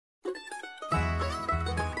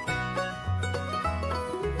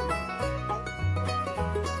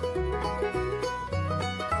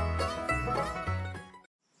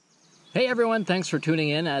Hey everyone, thanks for tuning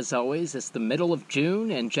in. As always, it's the middle of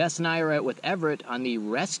June, and Jess and I are out with Everett on the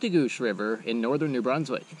Restigouche River in northern New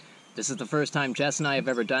Brunswick. This is the first time Jess and I have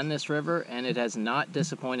ever done this river, and it has not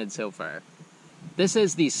disappointed so far. This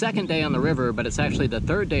is the second day on the river, but it's actually the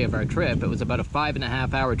third day of our trip. It was about a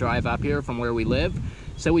 5.5-hour drive up here from where we live,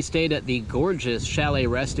 so we stayed at the gorgeous Chalet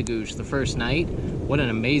Restigouche the first night. What an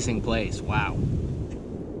amazing place, wow.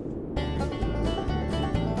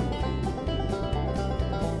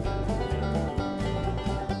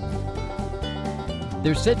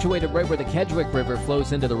 They're situated right where the Sedgwick River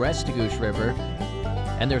flows into the Restigouche River,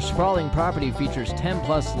 and their sprawling property features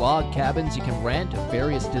 10+ log cabins you can rent of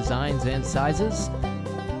various designs and sizes.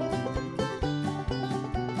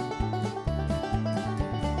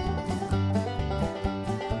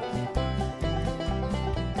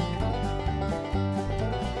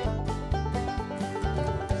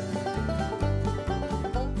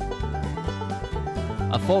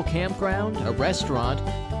 A full campground, a restaurant,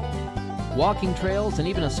 walking trails, and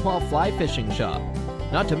even a small fly fishing shop.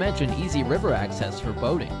 Not to mention easy river access for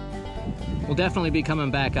boating. We'll definitely be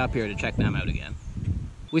coming back up here to check them out again.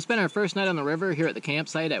 We spent our first night on the river here at the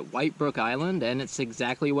campsite at White Brook Island, and it's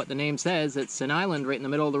exactly what the name says. It's an island right in the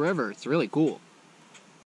middle of the river. It's really cool.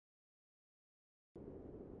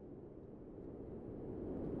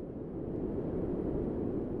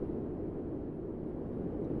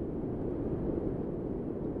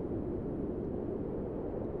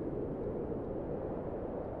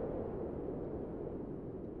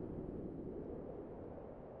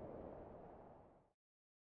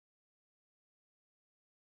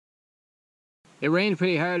 It rained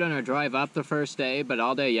pretty hard on our drive up the first day, but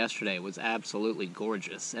all day yesterday was absolutely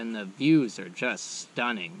gorgeous, and the views are just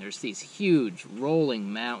stunning. There's these huge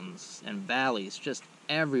rolling mountains and valleys just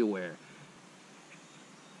everywhere.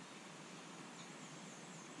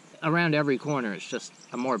 Around every corner, it's just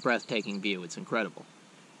a more breathtaking view. It's incredible.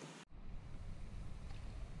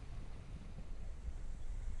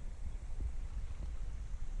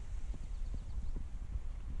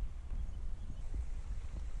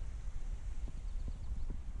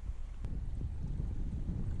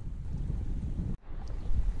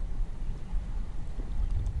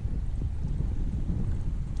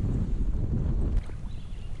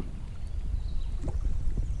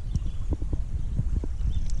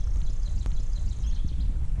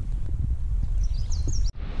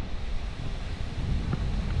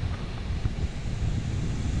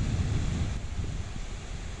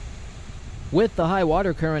 With the high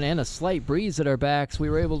water current and a slight breeze at our backs, we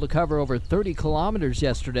were able to cover over 30 kilometers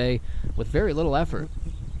yesterday with very little effort.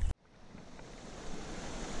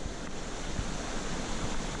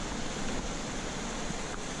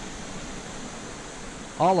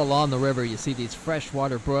 All along the river you see these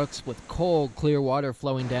freshwater brooks with cold, clear water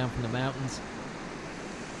flowing down from the mountains.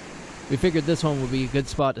 We figured this one would be a good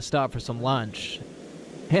spot to stop for some lunch.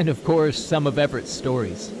 And of course, some of Everett's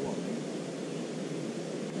stories.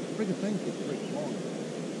 Freaking thing gets pretty long,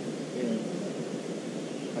 and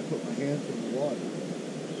I put my hands in the water,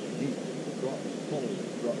 and he drops the pole,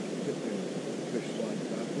 drops the tip in, the fish slides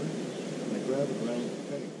backwards, and I grab it around the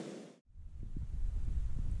face.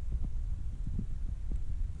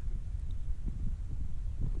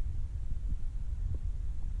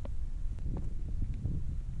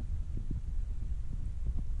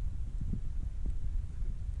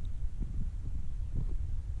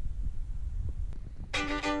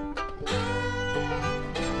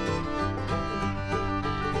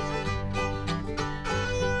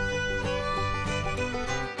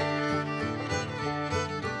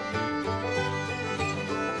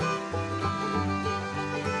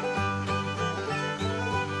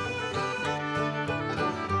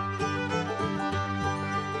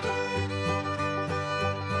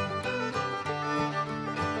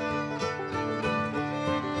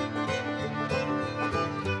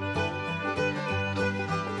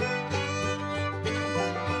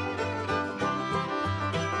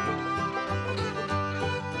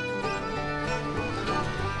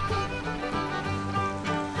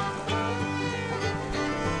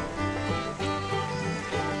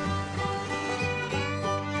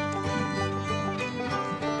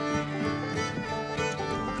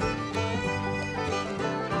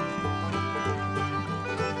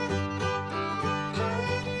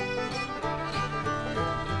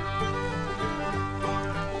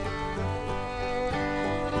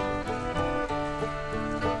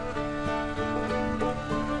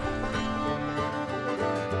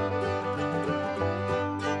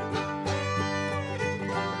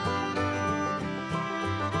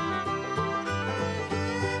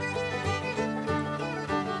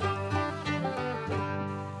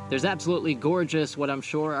 There's absolutely gorgeous, what I'm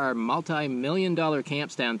sure are multi-million-dollar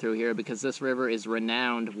camps down through here because this river is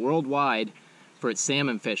renowned worldwide for its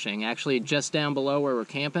salmon fishing. Actually, just down below where we're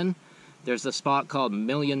camping, there's a spot called $1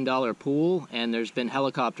 Million Pool, and there's been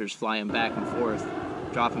helicopters flying back and forth,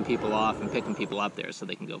 dropping people off and picking people up there so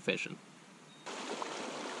they can go fishing.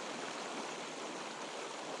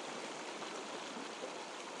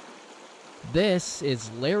 This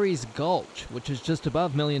is Larry's Gulch, which is just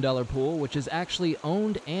above $1 Million Pool, which is actually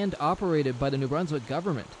owned and operated by the New Brunswick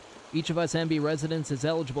government. Each of us NB residents is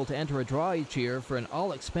eligible to enter a draw each year for an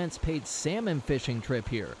all-expense-paid salmon fishing trip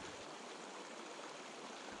here.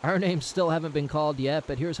 Our names still haven't been called yet,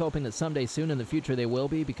 but here's hoping that someday soon in the future they will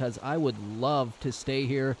be, because I would love to stay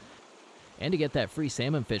here and to get that free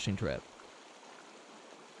salmon fishing trip.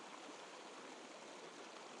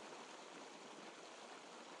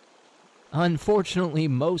 Unfortunately,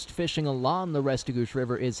 most fishing along the Restigouche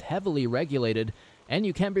River is heavily regulated, and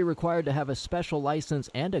you can be required to have a special license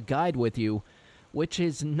and a guide with you, which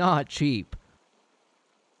is not cheap.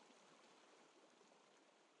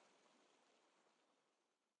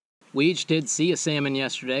 We each did see a salmon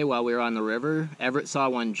yesterday while we were on the river. Everett saw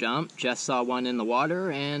one jump, Jess saw one in the water,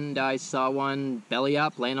 and I saw one belly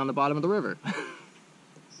up laying on the bottom of the river.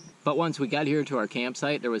 But once we got here to our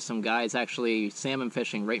campsite, there was some guys actually salmon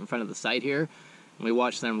fishing right in front of the site here, and we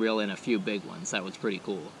watched them reel in a few big ones. That was pretty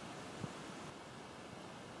cool.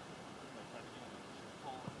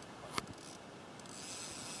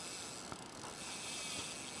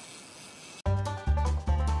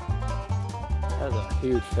 That was a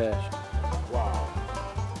huge fish. Wow.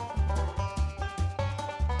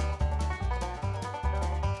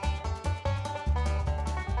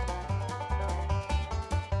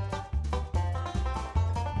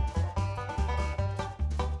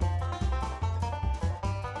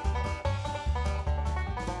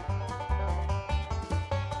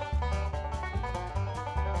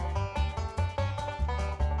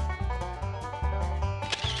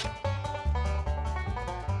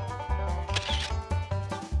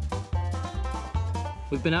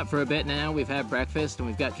 We've been up for a bit now, we've had breakfast, and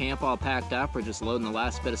we've got camp all packed up. We're just loading the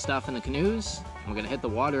last bit of stuff in the canoes. And we're gonna hit the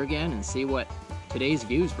water again and see what today's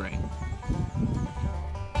views bring.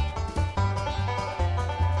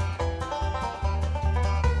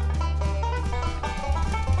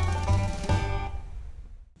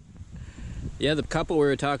 Yeah, the couple we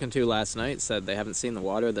were talking to last night said they haven't seen the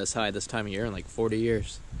water this high this time of year in like 40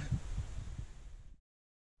 years.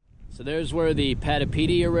 So there's where the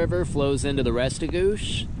Patapedia River flows into the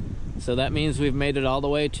Restigouche. So that means we've made it all the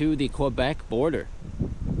way to the Quebec border.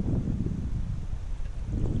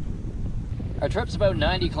 Our trip's about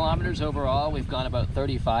 90 kilometers overall. We've gone about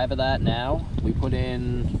 35 of that now. We put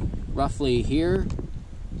in roughly here,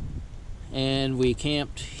 and we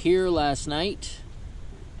camped here last night,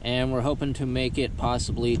 and we're hoping to make it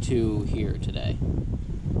possibly to here today.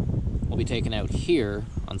 We'll be taking out here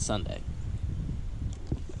on Sunday.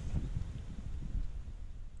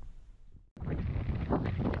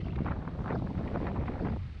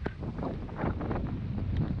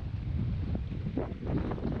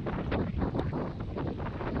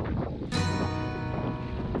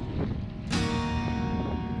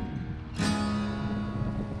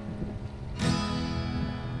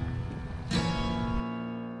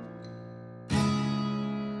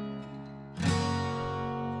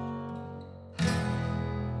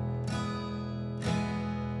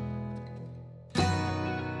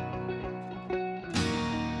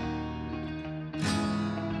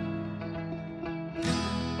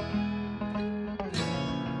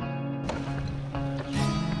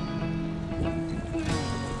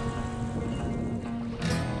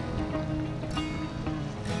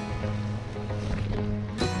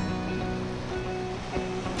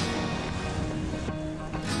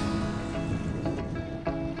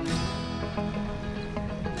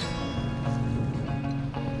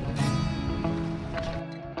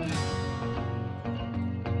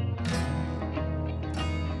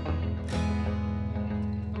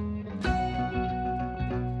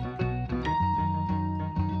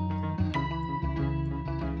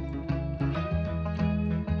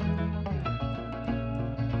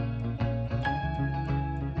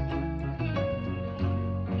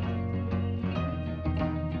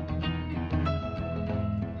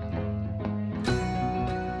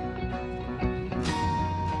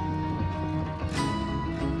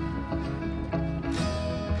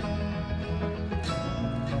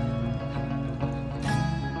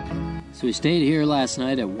 So we stayed here last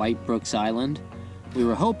night at White Brooks Island. We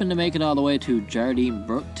were hoping to make it all the way to Jardine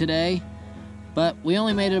Brook today, but we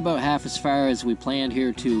only made it about half as far as we planned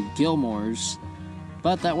here to Gilmore's,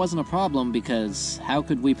 But that wasn't a problem because how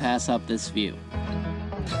could we pass up this view?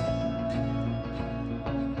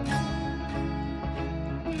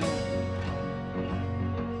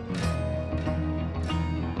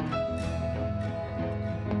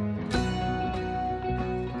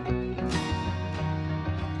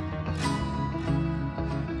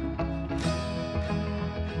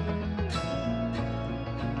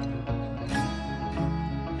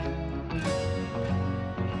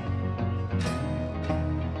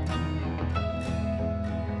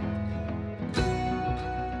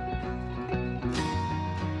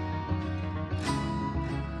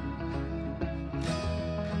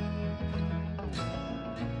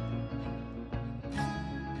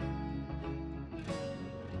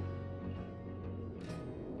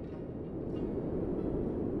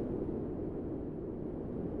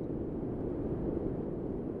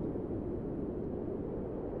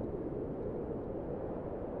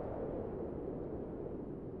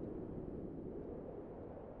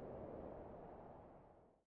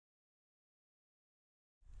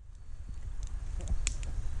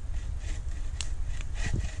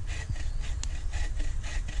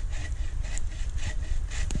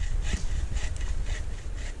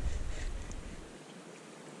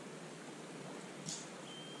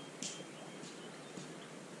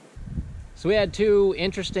 So we had two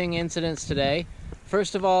interesting incidents today.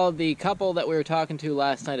 First of all, the couple that we were talking to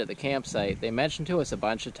last night at the campsite, they mentioned to us a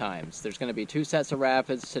bunch of times, there's going to be 2 sets of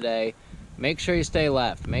rapids today. Make sure you stay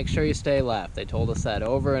left. Make sure you stay left. They told us that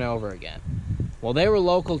over and over again. Well, they were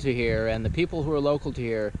local to here, and the people who are local to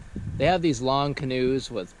here, they have these long canoes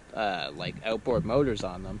with like outboard motors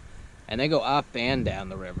on them, and they go up and down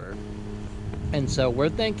the river. And so we're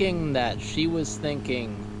thinking that she was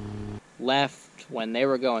thinking left when they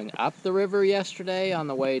were going up the river yesterday on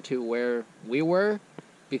the way to where we were,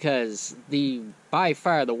 because by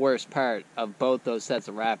far the worst part of both those sets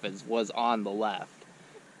of rapids was on the left.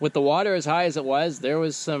 With the water as high as it was, there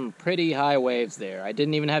was some pretty high waves there. I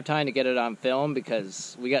didn't even have time to get it on film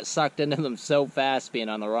because we got sucked into them so fast being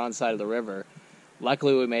on the wrong side of the river.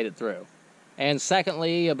 Luckily we made it through. And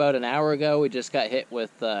secondly, about an hour ago we just got hit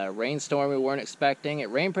with a rainstorm we weren't expecting.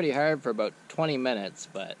 It rained pretty hard for about 20 minutes,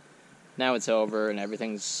 but now it's over and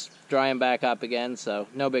everything's drying back up again, so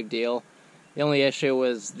no big deal. The only issue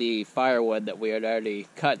was the firewood that we had already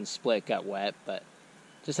cut and split got wet, but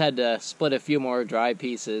just had to split a few more dry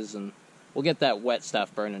pieces and we'll get that wet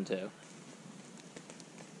stuff burning too.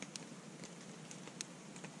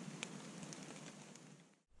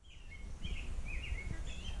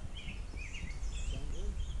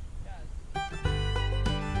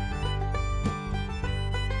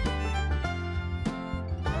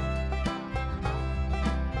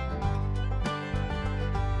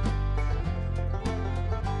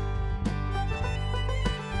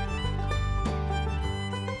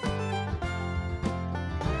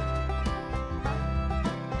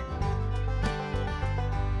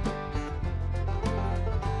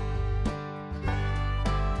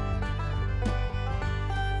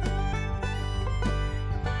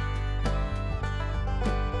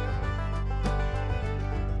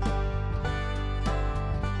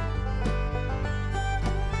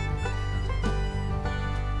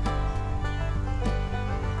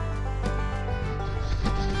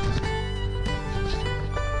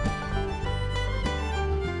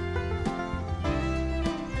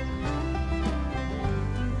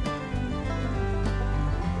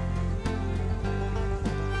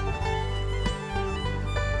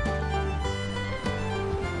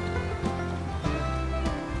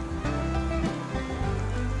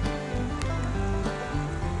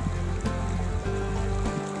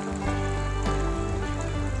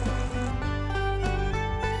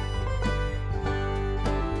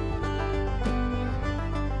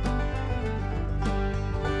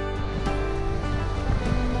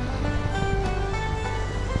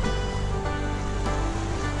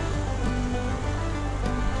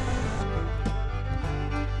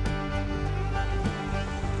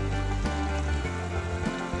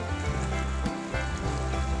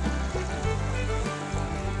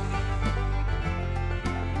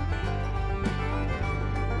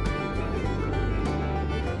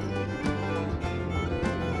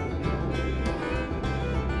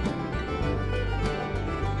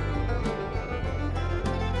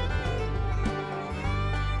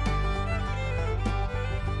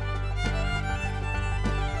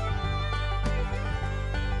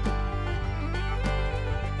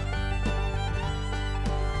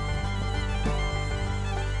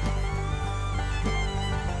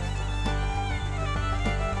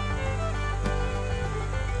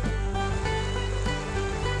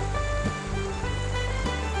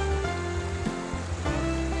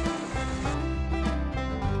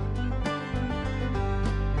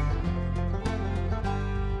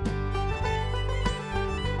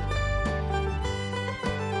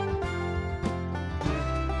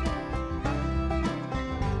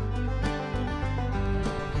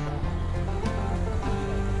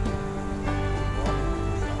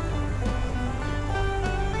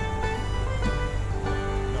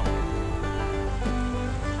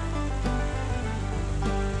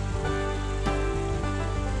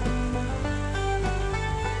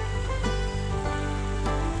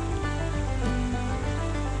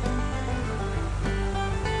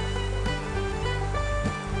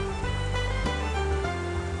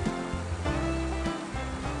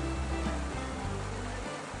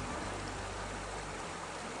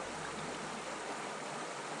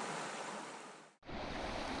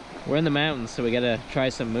 We're in the mountains, so we gotta try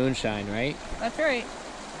some moonshine, right? That's right.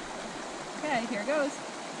 Okay, here goes.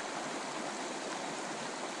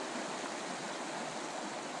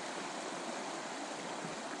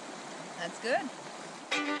 That's good.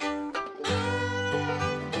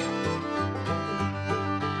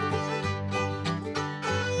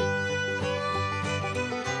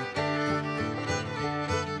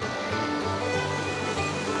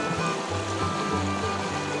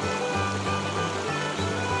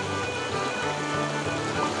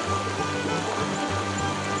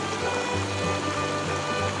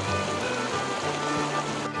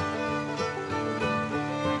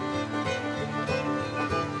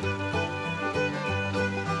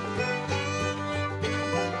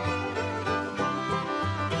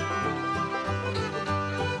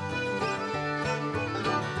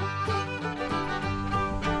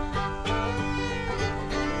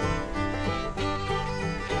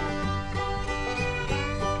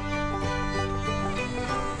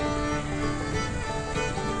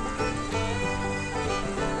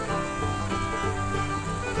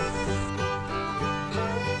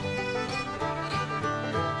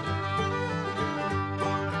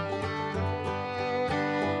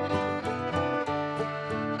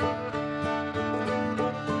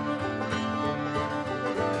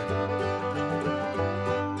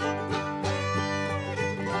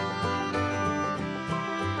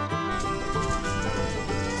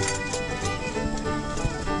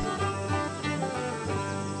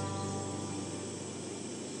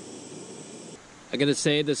 I gotta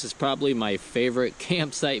say, this is probably my favorite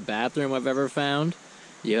campsite bathroom I've ever found.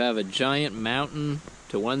 You have a giant mountain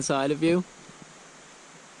to one side of you,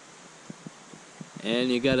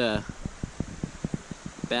 and you got a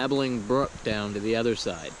babbling brook down to the other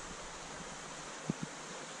side.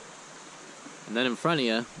 And then in front of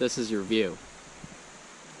you, this is your view.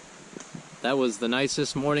 That was the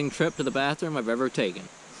nicest morning trip to the bathroom I've ever taken.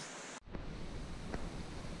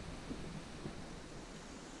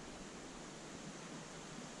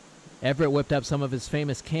 Everett whipped up some of his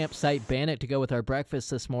famous campsite bannock to go with our breakfast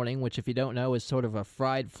this morning, which, if you don't know, is sort of a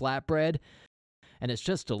fried flatbread. And it's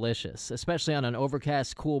just delicious, especially on an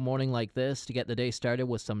overcast, cool morning like this, to get the day started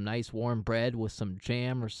with some nice warm bread with some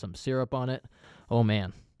jam or some syrup on it. Oh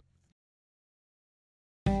man.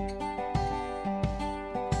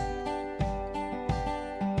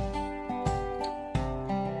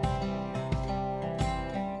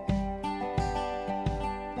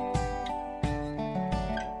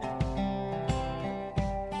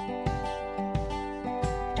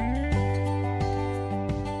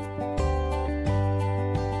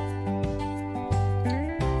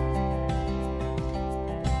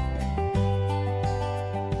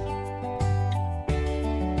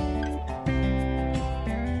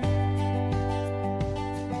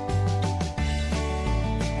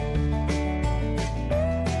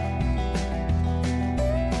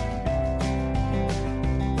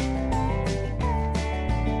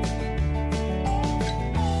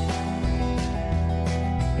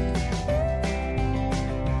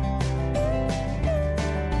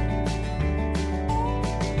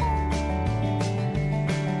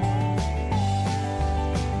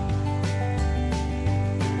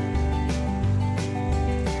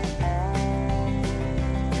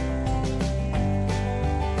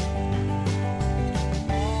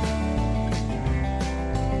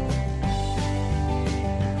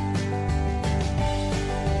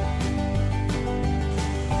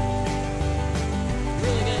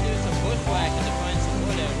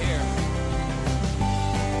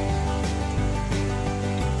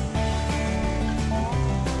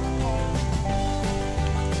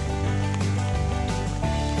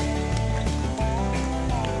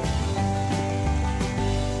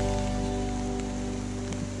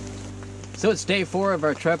 So it's day 4 of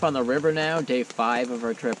our trip on the river now, day 5 of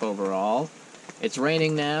our trip overall. It's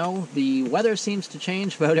raining now. The weather seems to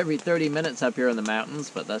change about every 30 minutes up here in the mountains,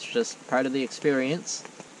 but that's just part of the experience.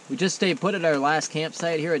 We just stayed put at our last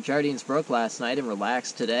campsite here at Jardines Brook last night and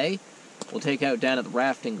relaxed today. We'll take out down at the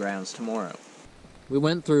rafting grounds tomorrow. We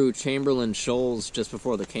went through Chamberlain Shoals just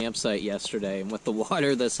before the campsite yesterday, and with the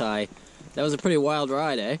water this high, that was a pretty wild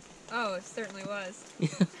ride, eh? Oh, it certainly was.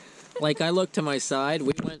 Like, I looked to my side,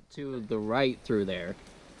 we went to the right through there.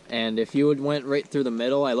 And if you went right through the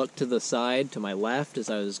middle, I looked to the side, to my left, as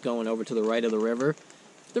I was going over to the right of the river.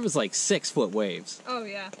 There was like 6-foot waves. Oh,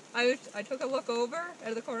 yeah. I took a look over out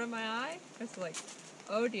of the corner of my eye. I was like,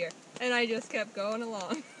 oh, dear. And I just kept going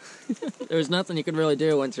along. There's nothing you can really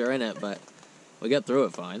do once you're in it, but we got through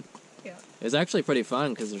it fine. Yeah. It was actually pretty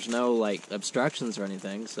fun, because there's no, like, obstructions or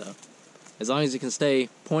anything, so as long as you can stay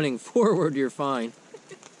pointing forward, you're fine.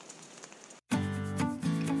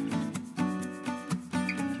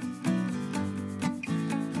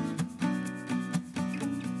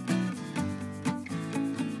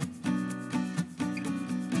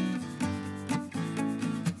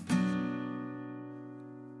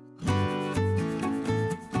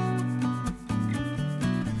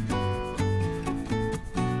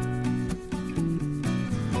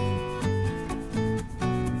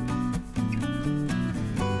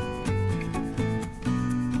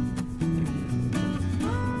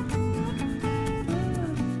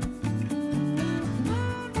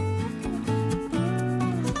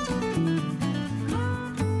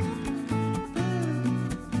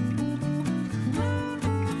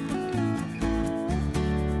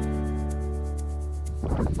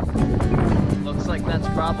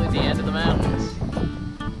 probably the end of the mountains.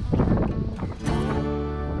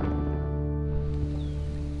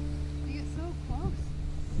 You get so close.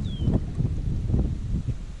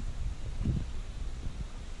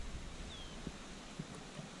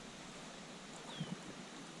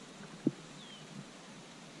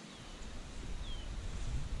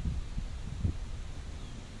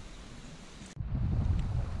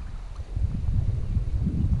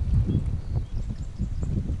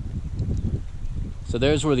 So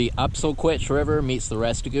there's where the secluded River meets the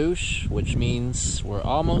Restigouche, which means we're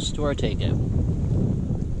almost to our takeout.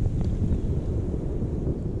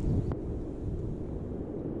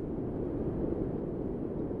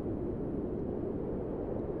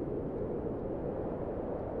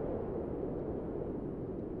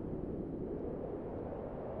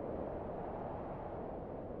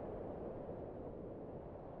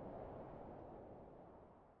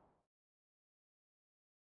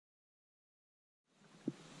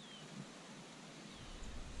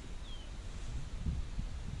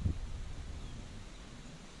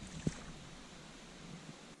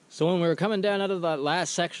 So when we were coming down out of that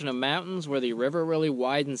last section of mountains where the river really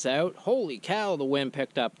widens out, holy cow, the wind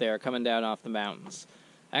picked up there coming down off the mountains.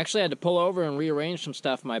 I actually had to pull over and rearrange some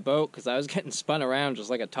stuff in my boat because I was getting spun around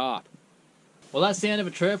just like a top. Well, that's the end of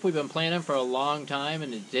a trip we've been planning for a long time,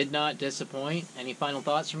 and it did not disappoint. Any final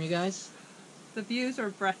thoughts from you guys? The views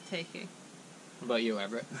are breathtaking. What about you,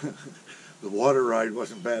 Everett? The water ride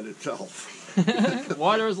wasn't bad itself.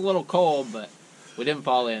 Water was a little cold, but we didn't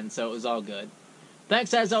fall in, so it was all good.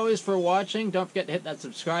 Thanks, as always, for watching. Don't forget to hit that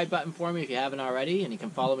subscribe button for me if you haven't already, and you can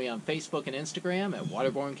follow me on Facebook and Instagram at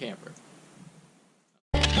Waterborne Camper.